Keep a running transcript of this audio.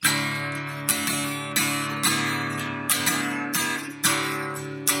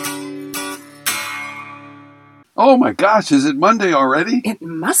Oh my gosh, is it Monday already? It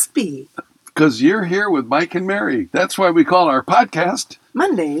must be. Because you're here with Mike and Mary. That's why we call our podcast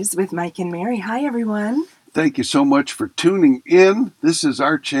Mondays with Mike and Mary. Hi, everyone. Thank you so much for tuning in. This is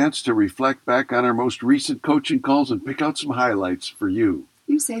our chance to reflect back on our most recent coaching calls and pick out some highlights for you.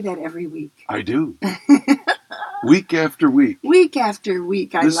 You say that every week. I do. Week after week. Week after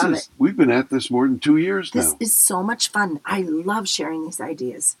week. I love it. We've been at this more than 2 years now. This is so much fun. I love sharing these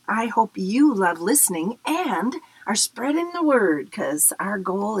ideas. I hope you love listening and are spreading the word, because our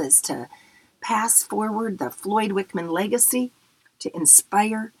goal is to pass forward the Floyd Wickman legacy, to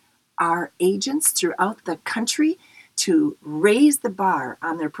inspire our agents throughout the country to raise the bar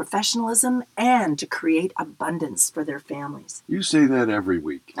on their professionalism and to create abundance for their families. You say that every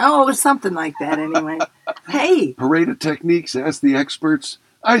week. Oh, something like that anyway. Hey. Parade of Techniques, ask the experts.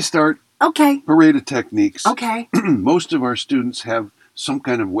 I start. Okay. Parade of Techniques. Okay. Most of our students have some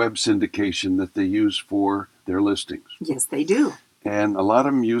kind of web syndication that they use for their listings. Yes, they do. And a lot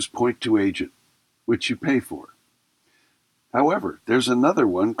of them use Point2Agent, which you pay for. However, there's another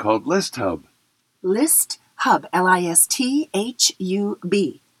one called ListHub. ListHub,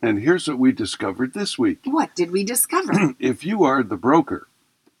 ListHub. And here's what we discovered this week. What did we discover? If you are the broker,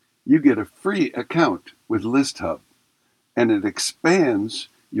 you get a free account with ListHub, and it expands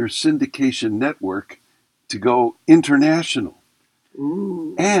your syndication network to go international.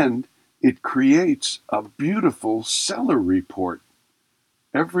 Ooh. And it creates a beautiful seller report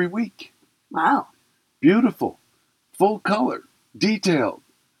every week. Wow. Beautiful, full color, detailed.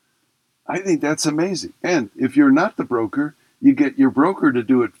 I think that's amazing. And if you're not the broker, you get your broker to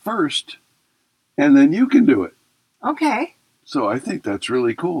do it first, and then you can do it. Okay. So I think that's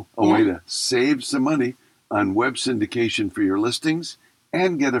really cool. A way to save some money on web syndication for your listings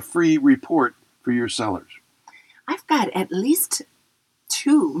and get a free report for your sellers. I've got at least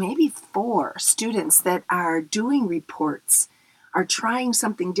 2, maybe 4 students that are doing reports, are trying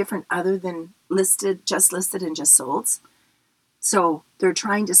something different other than just listed and just sold. So they're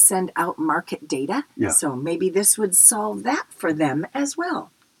trying to send out market data. Yeah. So maybe this would solve that for them as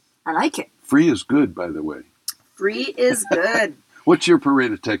well. I like it. Free is good, by the way. Free is good. What's your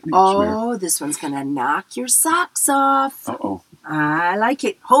Parade of Techniques, Mary? Oh, this one's going to knock your socks off. Uh-oh. I like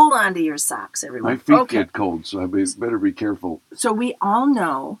it. Hold on to your socks, everyone. My feet get cold, so I better be careful. So we all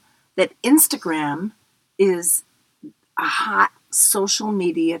know that Instagram is a hot social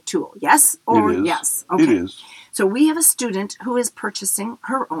media tool. Yes or It is. yes? Okay. It is. So we have a student who is purchasing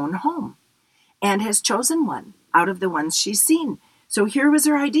her own home and has chosen one out of the ones she's seen. So here was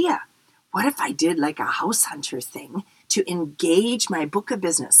her idea. What if I did like a house hunter thing to engage my book of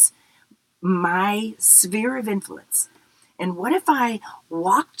business, my sphere of influence? And what if I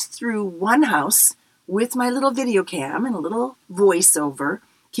walked through one house with my little video cam and a little voiceover,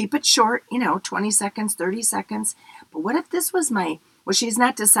 keep it short, 20 seconds, 30 seconds. But what if this was well, she's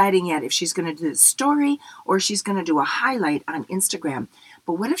not deciding yet if she's going to do the story or she's going to do a highlight on Instagram.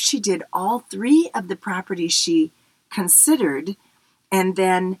 But what if she did all 3 of the properties she considered and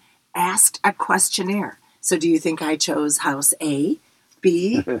then asked a questionnaire? So do you think I chose house A,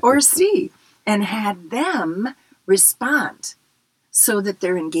 B, or C? And had them respond so that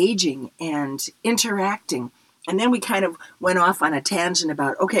they're engaging and interacting. And then we kind of went off on a tangent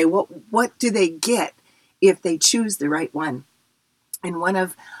about, okay, what do they get if they choose the right one? And one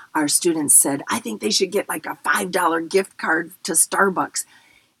of our students said, I think they should get like a $5 gift card to Starbucks.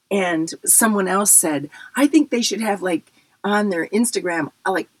 And someone else said, I think they should have like on their Instagram,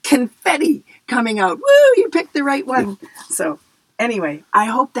 like confetti coming out. Woo, you picked the right one. So anyway, I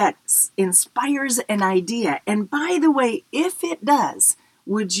hope that inspires an idea. And by the way, if it does,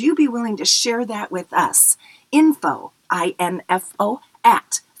 would you be willing to share that with us? Info, INFO,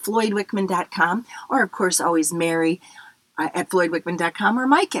 at FloydWickman.com, or of course, always Mary at FloydWickman.com or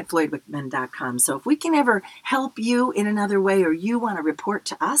Mike at FloydWickman.com. So if we can ever help you in another way or you want to report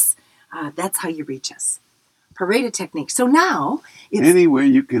to us, that's how you reach us. Parade of Techniques. So now any way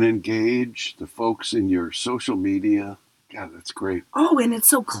you can engage the folks in your social media. God, that's great. Oh, and it's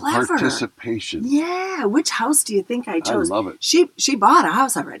so clever. Participation. Yeah. Which house do you think I chose? I love it. She bought a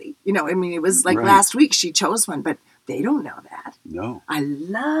house already. It was like last week she chose one, but they don't know that. No. I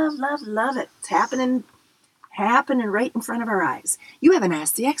love it. It's happening right in front of our eyes. You haven't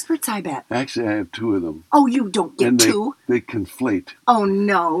asked the experts, I bet. Actually, I have 2 of them. Oh, you don't get 2? They conflate. Oh,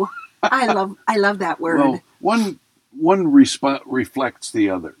 no. I love that word. Well, one reflects the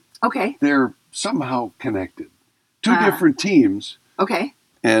other. Okay. They're somehow connected. 2 different teams. Okay.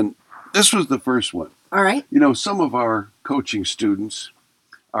 And this was the first one. All right. Some of our coaching students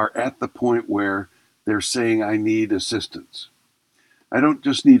are at the point where they're saying, I need assistance. I don't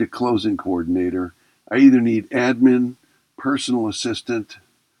just need a closing coordinator. I either need admin, personal assistant,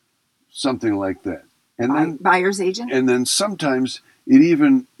 something like that. Buyer's agent? And then sometimes it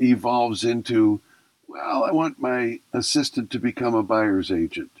even evolves into, well, I want my assistant to become a buyer's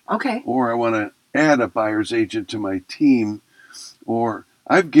agent. Okay. Or I want to add a buyer's agent to my team. Or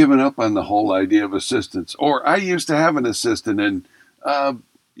I've given up on the whole idea of assistants. Or I used to have an assistant and,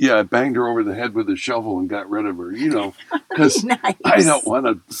 I banged her over the head with a shovel and got rid of her, because nice. I don't want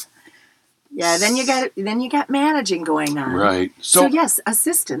to. Yeah, then you got managing going on. Right. So yes,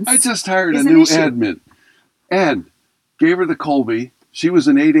 assistants. I just hired a new admin and gave her the Colby. She was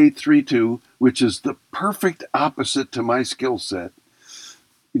an 8832, which is the perfect opposite to my skill set.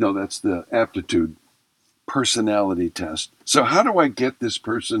 That's the aptitude personality test. So how do I get this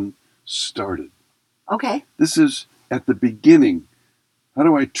person started? Okay. This is at the beginning. How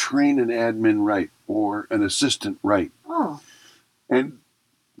do I train an admin right or an assistant right? Oh. And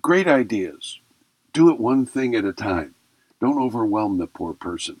great ideas. Do it one thing at a time. Don't overwhelm the poor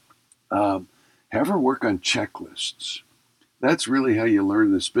person. Have her work on checklists. That's really how you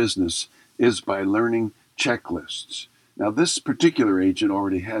learn this business, is by learning checklists. Now, this particular agent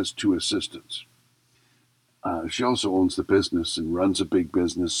already has 2 assistants. She also owns the business and runs a big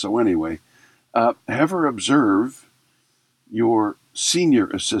business. So anyway, have her observe your senior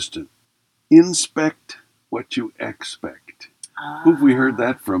assistant. Inspect what you expect. Who have we heard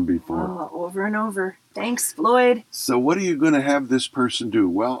that from before? Oh, over and over. Thanks, Floyd. So what are you going to have this person do?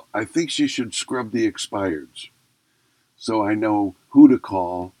 Well, I think she should scrub the expireds, so I know who to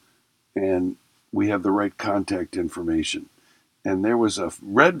call and we have the right contact information. And there was a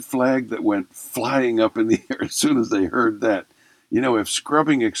red flag that went flying up in the air as soon as they heard that. If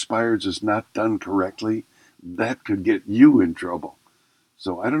scrubbing expireds is not done correctly, that could get you in trouble.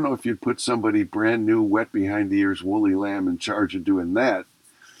 So I don't know if you'd put somebody brand new, wet behind the ears, woolly lamb in charge of doing that.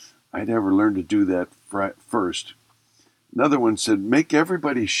 I'd never learned to do that first. Another one said, make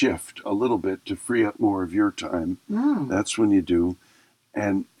everybody shift a little bit to free up more of your time. That's when you do.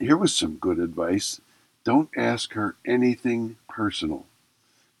 And here was some good advice. Don't ask her anything personal.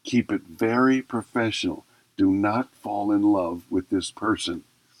 Keep it very professional. Do not fall in love with this person.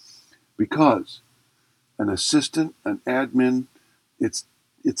 Because an assistant, an admin, it's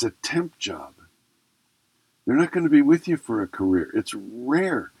a temp job. They're not going to be with you for a career. It's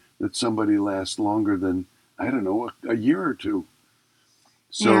rare that somebody lasts longer than, a year or 2.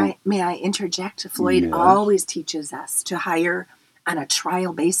 So, may I interject? Floyd always teaches us to hire on a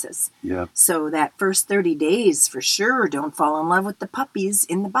trial basis. Yeah. So that first 30 days, for sure, don't fall in love with the puppies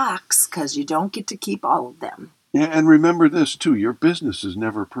in the box, because you don't get to keep all of them. Yeah, and remember this too, your business is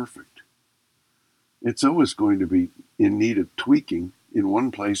never perfect. It's always going to be in need of tweaking in one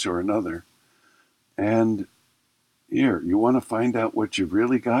place or another. And here, you want to find out what you've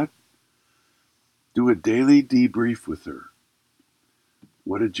really got? Do a daily debrief with her.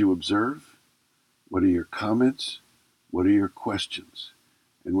 What did you observe? What are your comments? What are your questions?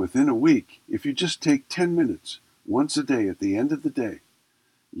 And within a week, if you just take 10 minutes once a day at the end of the day,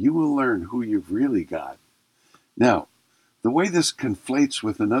 you will learn who you've really got. Now, the way this conflates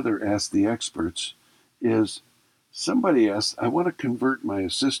with another Ask the Experts is somebody asked, I want to convert my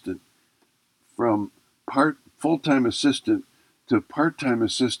assistant from full-time assistant to part-time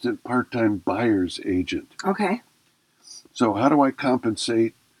assistant, part-time buyer's agent. Okay. So how do I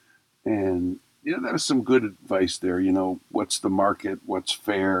compensate? And that was some good advice there. What's the market? What's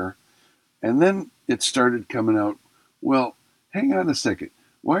fair? And then it started coming out, well, hang on a second.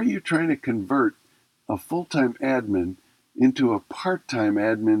 Why are you trying to convert a full-time admin into a part-time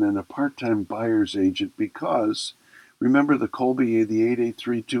admin and a part-time buyer's agent? Because remember the Colby, the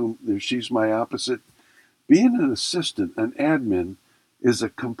 8832, she's my opposite. Being an assistant, an admin, is a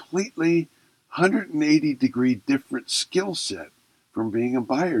completely 180-degree different skill set from being a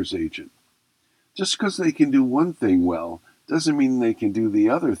buyer's agent. Just because they can do one thing well doesn't mean they can do the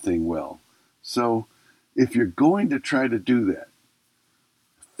other thing well. So if you're going to try to do that,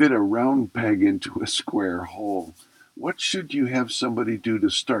 fit a round peg into a square hole, what should you have somebody do to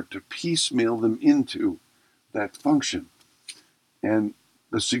start to piecemeal them into that function? And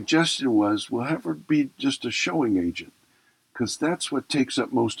the suggestion was, we'll have her be just a showing agent, because that's what takes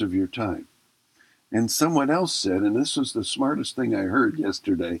up most of your time. And someone else said, and this was the smartest thing I heard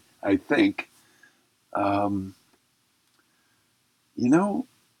yesterday, I think,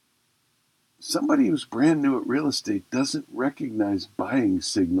 somebody who's brand new at real estate doesn't recognize buying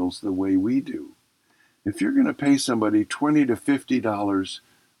signals the way we do. If you're going to pay somebody $20 to $50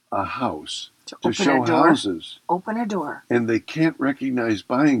 a house to show houses, open a door, and they can't recognize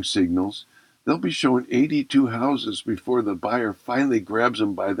buying signals, They'll be showing 82 houses before the buyer finally grabs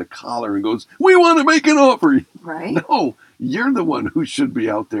them by the collar and goes, "We want to make an offer." Right? No, you're the one who should be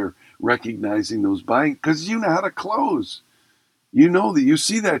out there recognizing those buying because you know how to close. You know that you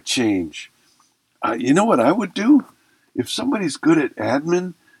see that change. You know what I would do? If somebody's good at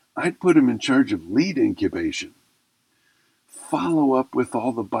admin, I'd put him in charge of lead incubation. Follow up with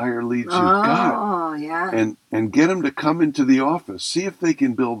all the buyer leads you've got Oh, yeah. and get them to come into the office. See if they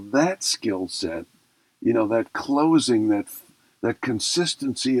can build that skill set, that closing, that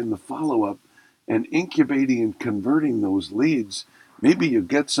consistency in the follow up and incubating and converting those leads. Maybe you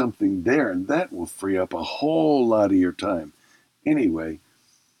get something there and that will free up a whole lot of your time. Anyway,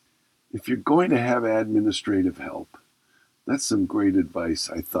 if you're going to have administrative help, that's some great advice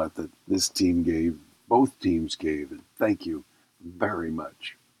I thought that this team gave, both teams gave, and thank you very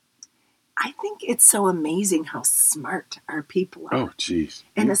much. I think it's so amazing how smart our people are. Oh, geez.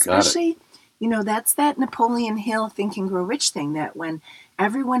 And You got it. especially, that's that Napoleon Hill Think and Grow Rich thing, that when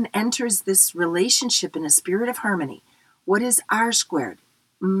everyone enters this relationship in a spirit of harmony, what is R squared?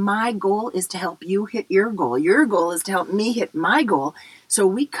 My goal is to help you hit your goal. Your goal is to help me hit my goal. So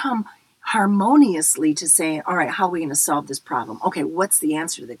we come harmoniously to say, all right, how are we going to solve this problem? Okay, what's the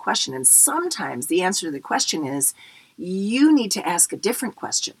answer to the question? And sometimes the answer to the question is, you need to ask a different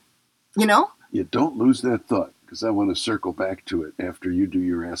question. You don't lose that thought because I want to circle back to it after you do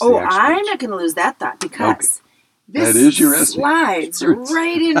your Ask the Oh, Experts. I'm not going to lose that thought because this That is your Ask the slides Experts.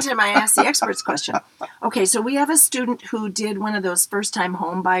 right into my Ask the Experts question. Okay, so we have a student who did one of those first-time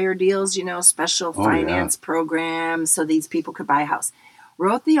home buyer deals, special Oh, finance programs so these people could buy a house.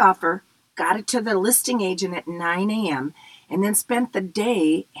 Wrote the offer, got it to the listing agent at 9 a.m., and then spent the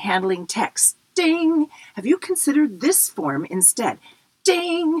day handling texts. Ding! Have you considered this form instead?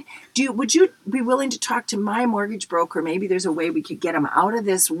 Ding! Would you be willing to talk to my mortgage broker? Maybe there's a way we could get them out of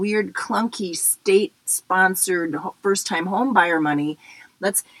this weird, clunky, state-sponsored first-time home buyer money.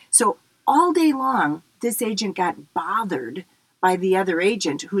 So all day long, this agent got bothered by the other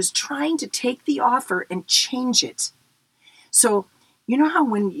agent who's trying to take the offer and change it. So you know how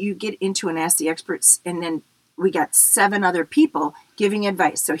when you get into an Ask the Experts and then we got 7 other people giving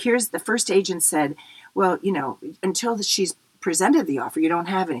advice. So here's the first agent said, well, until she's presented the offer, you don't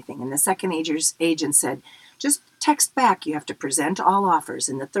have anything. And the second agent said, just text back. You have to present all offers.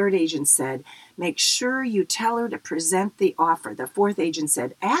 And the third agent said, make sure you tell her to present the offer. The fourth agent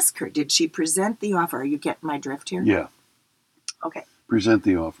said, ask her, did she present the offer? Are you getting my drift here? Yeah. Okay. Present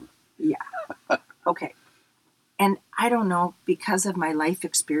the offer. Yeah. Okay. And I don't know, because of my life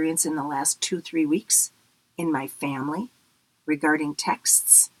experience in the last 2-3 weeks in my family regarding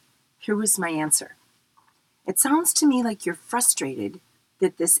texts, here was my answer. It sounds to me like you're frustrated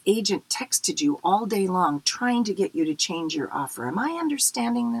that this agent texted you all day long trying to get you to change your offer. Am I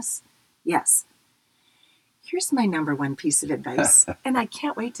understanding this? Yes. Here's my number one piece of advice, and I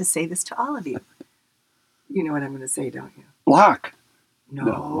can't wait to say this to all of you. You know what I'm going to say, don't you? Block. No.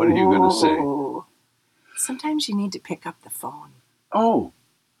 What are you going to say? Sometimes you need to pick up the phone. Oh,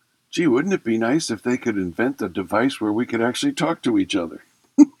 gee, wouldn't it be nice if they could invent a device where we could actually talk to each other?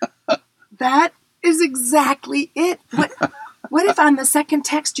 That is exactly it. What if on the second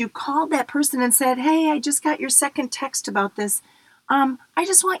text you called that person and said, hey, I just got your second text about this. I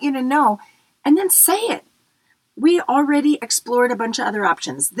just want you to know, and then say it. We already explored a bunch of other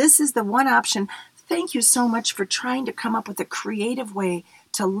options. This is the one option. Thank you so much for trying to come up with a creative way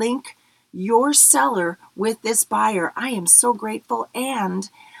to link your seller with this buyer. I am so grateful, and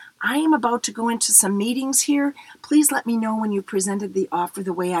I am about to go into some meetings here. Please let me know when you presented the offer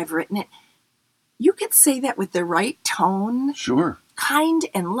the way I've written it. You could say that with the right tone. Sure. Kind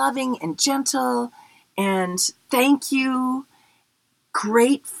and loving and gentle and thank you,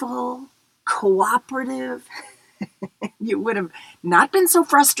 grateful, cooperative. You would have not been so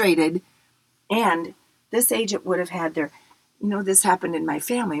frustrated, and this agent would have had their, this happened in my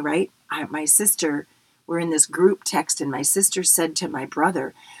family, right? My sister, we're in this group text, and my sister said to my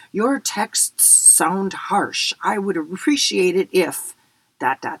brother, your texts sound harsh. I would appreciate it if ...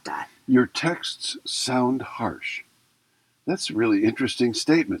 Your texts sound harsh. That's a really interesting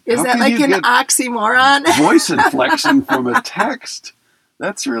statement. Is How that can like you an get oxymoron? voice inflection from a text?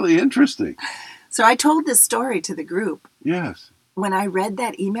 That's really interesting. So I told this story to the group. Yes. When I read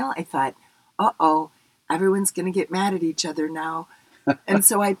that email, I thought, uh-oh, everyone's going to get mad at each other now. And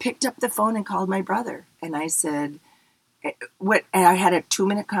so I picked up the phone and called my brother. And I said, and I had a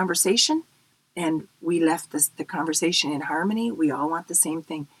 2-minute conversation. And we left the conversation in harmony. We all want the same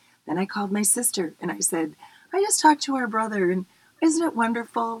thing. Then I called my sister and I said, I just talked to our brother, and isn't it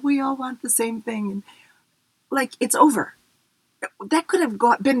wonderful? We all want the same thing. And it's over. that could have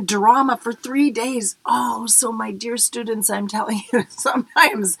been drama for 3 days. Oh, so my dear students, I'm telling you,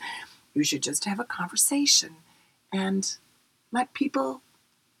 sometimes you should just have a conversation and let people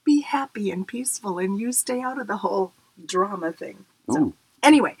be happy and peaceful, and you stay out of the whole drama thing. So,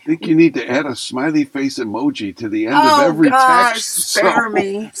 anyway. I think you need to add a smiley face emoji to the end of Oh, every gosh, text.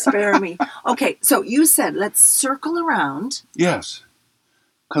 spare me. Okay, so you said let's circle around. Yes,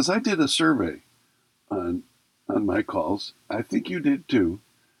 because I did a survey on my calls, I think you did too,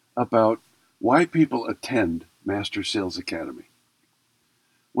 about why people attend Master Sales Academy.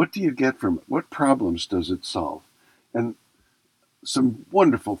 What do you get from it? What problems does it solve? And some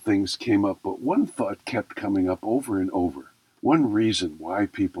wonderful things came up, but one thought kept coming up over and over. One reason why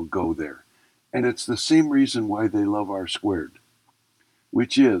people go there. And it's the same reason why they love R Squared,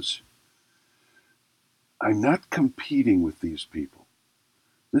 which is, I'm not competing with these people.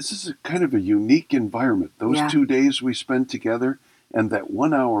 This is a kind of a unique environment. Those 2 days we spend together and that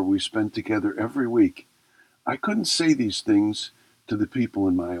 1 hour we spend together every week, I couldn't say these things to the people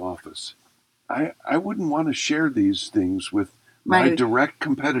in my office. I wouldn't want to share these things with my direct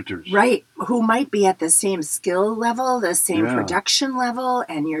competitors. Right, who might be at the same skill level, the same production level,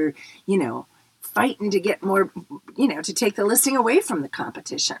 and you're, fighting to get more, to take the listing away from the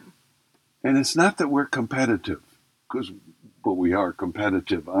competition. And it's not that we're competitive, but we are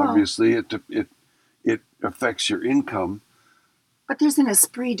competitive. Obviously, it affects your income. But there's an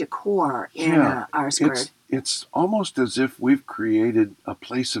esprit de corps in R Squared. It's almost as if we've created a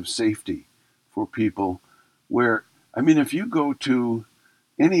place of safety for people where, if you go to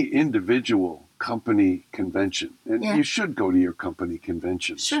any individual company convention, and you should go to your company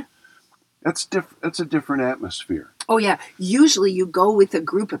conventions. Sure. That's a different atmosphere. Oh, yeah. Usually you go with a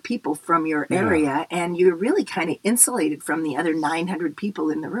group of people from your area, and you're really kind of insulated from the other 900 people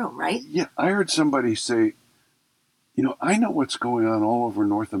in the room, right? Yeah. I heard somebody say, I know what's going on all over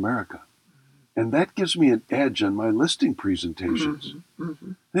North America, and that gives me an edge on my listing presentations.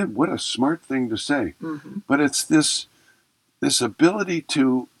 Man, what a smart thing to say. But it's this ability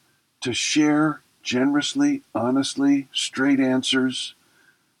to share generously, honestly, straight answers.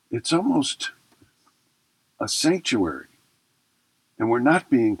 It's almost a sanctuary, and we're not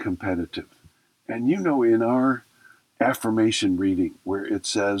being competitive. And in our affirmation reading where it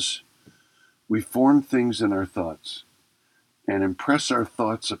says, we form things in our thoughts and impress our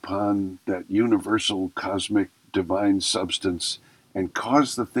thoughts upon that universal cosmic divine substance and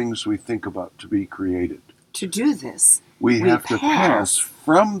cause the things we think about to be created. To do this, we have to pass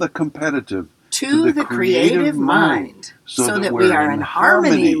from the competitive to the creative mind so that we are in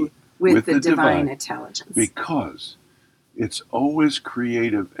harmony with the divine intelligence. Because it's always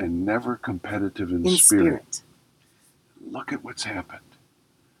creative and never competitive in spirit. Look at what's happened.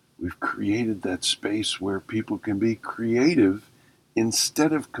 We've created that space where people can be creative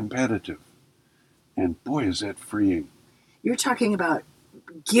instead of competitive. And boy, is that freeing. You're talking about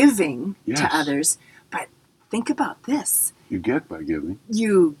giving to others, but think about this. You get by giving.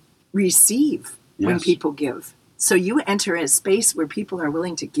 You receive when people give. So you enter a space where people are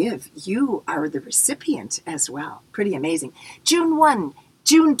willing to give. You are the recipient as well. Pretty amazing. June 1,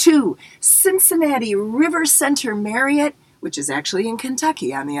 June 2, Cincinnati River Center Marriott, which is actually in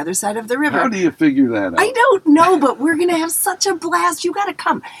Kentucky on the other side of the river. How do you figure that out? I don't know, but we're going to have such a blast. You got to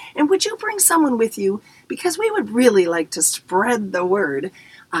come. And would you bring someone with you? Because we would really like to spread the word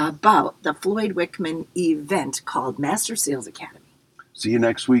about the Floyd Wickman event called Master Sales Academy. See you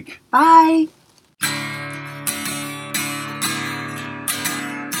next week. Bye.